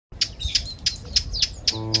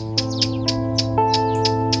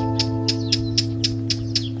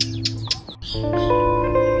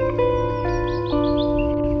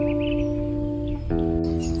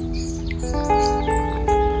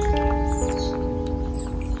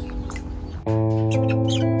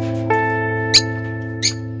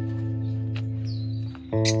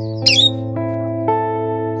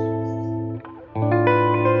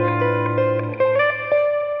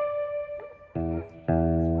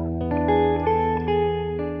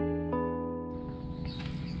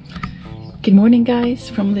Good morning guys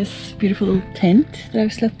from this beautiful little tent that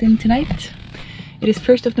I've slept in tonight. It is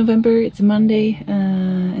 1st of November, it's a Monday,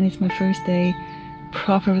 and it's my first day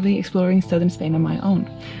properly exploring southern Spain on my own.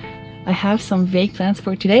 I have some vague plans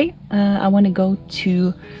for today. I want to go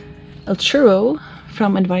to El Churro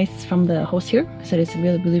from advice from the host here, so it's a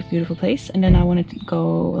really beautiful place, and then I want to go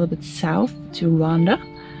a little bit south to Ronda,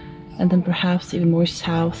 and then perhaps even more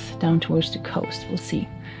south down towards the coast. We'll see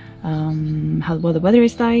what the weather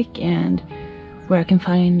is like and where I can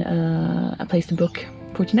find a place to book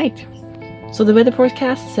for tonight. So the weather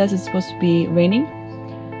forecast says it's supposed to be raining.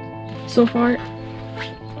 So far,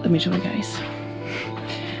 let me show you guys.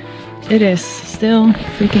 It is still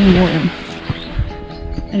freaking warm,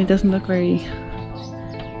 and it doesn't look very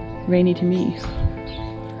rainy to me.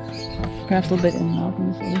 Perhaps a little bit in the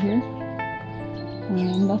mountains over here.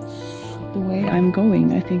 That's the way I'm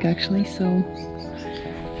going, I think, actually, so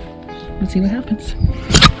let's see what happens.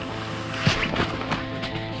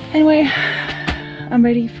 Anyway, I'm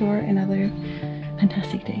ready for another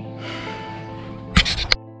fantastic day.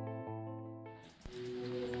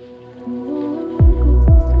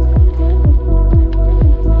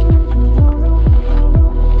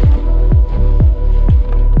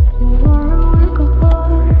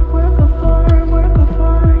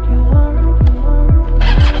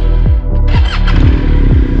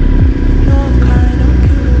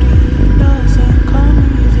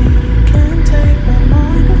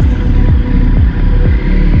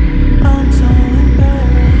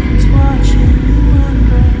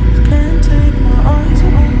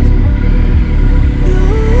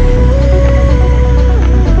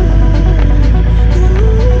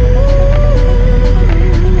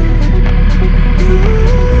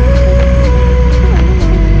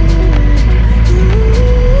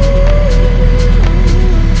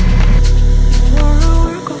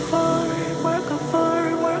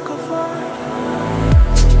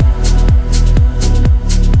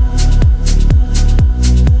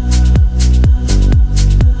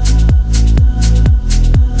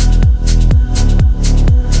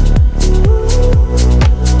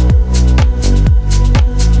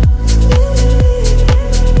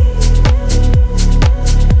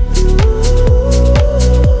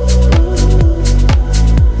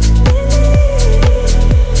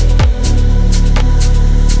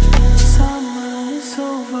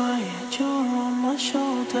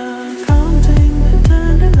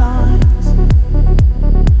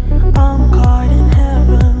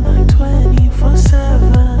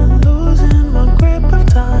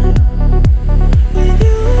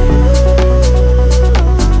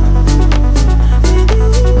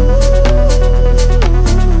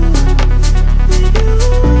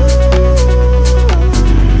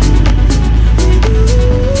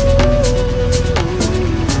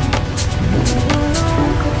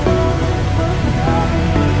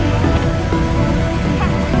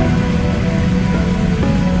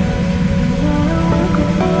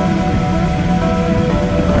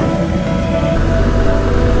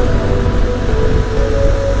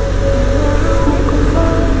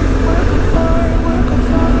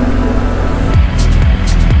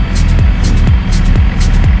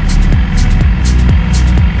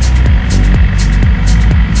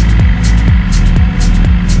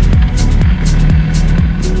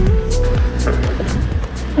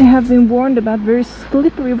 I have been warned about very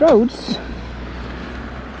slippery roads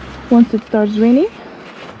once it starts raining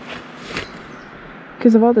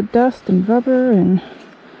because of all the dust and rubber and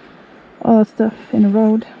all that stuff in the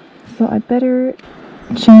road, so I better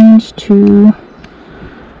change to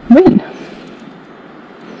rain.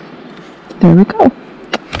 There we go.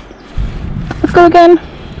 Let's go again.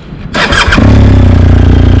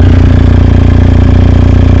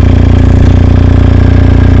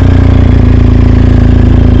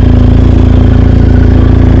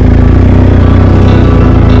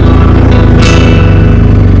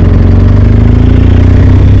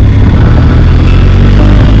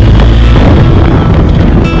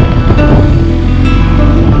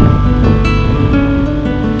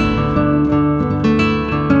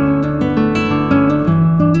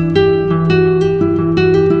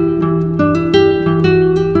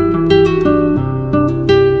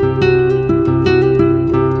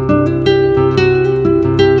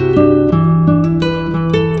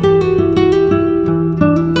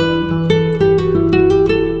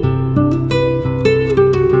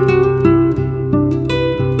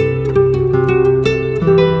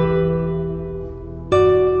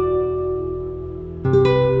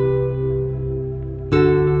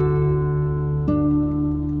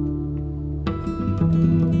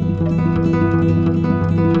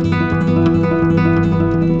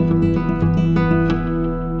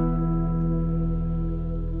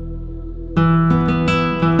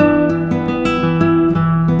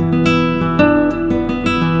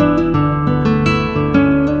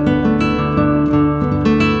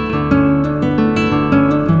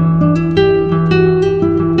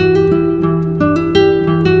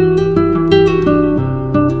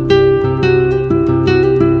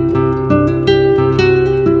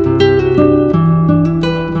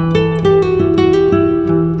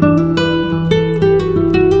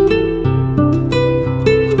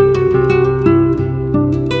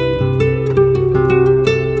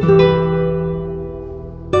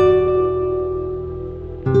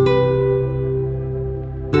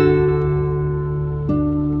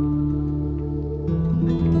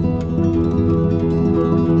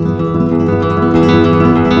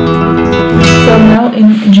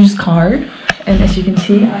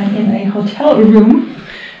 hotel room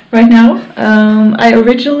right now. I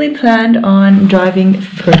originally planned on driving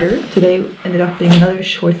further. Today ended up being another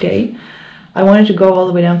short day. I wanted to go all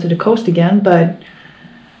the way down to the coast again, but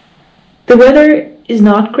the weather is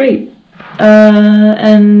not great.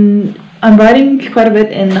 And I'm riding quite a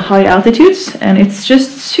bit in high altitudes, and it's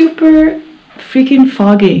just super freaking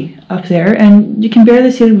foggy up there, and you can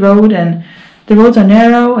barely see the road, and the roads are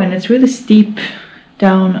narrow, and it's really steep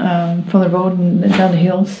down from the road and down the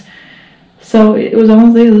hills. So it was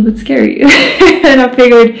almost a little bit scary. And I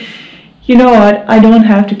figured, you know what, I don't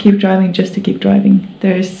have to keep driving just to keep driving.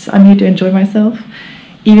 I'm here to enjoy myself,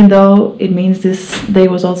 even though it means this day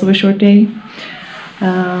was also a short day.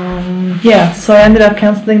 Yeah, so I ended up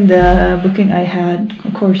canceling the booking I had.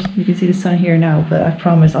 Of course, you can see the sun here now, but I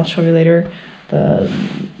promise I'll show you later. The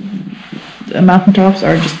mountaintops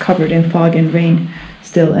are just covered in fog and rain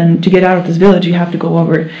still, and to get out of this village you have to go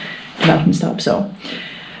over the mountaintop. So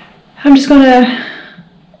I'm just gonna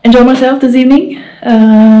enjoy myself this evening,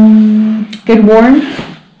 get warm,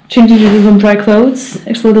 change into some dry clothes,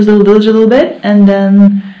 explore this little village a little bit, and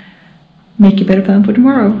then make a better plan for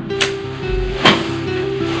tomorrow.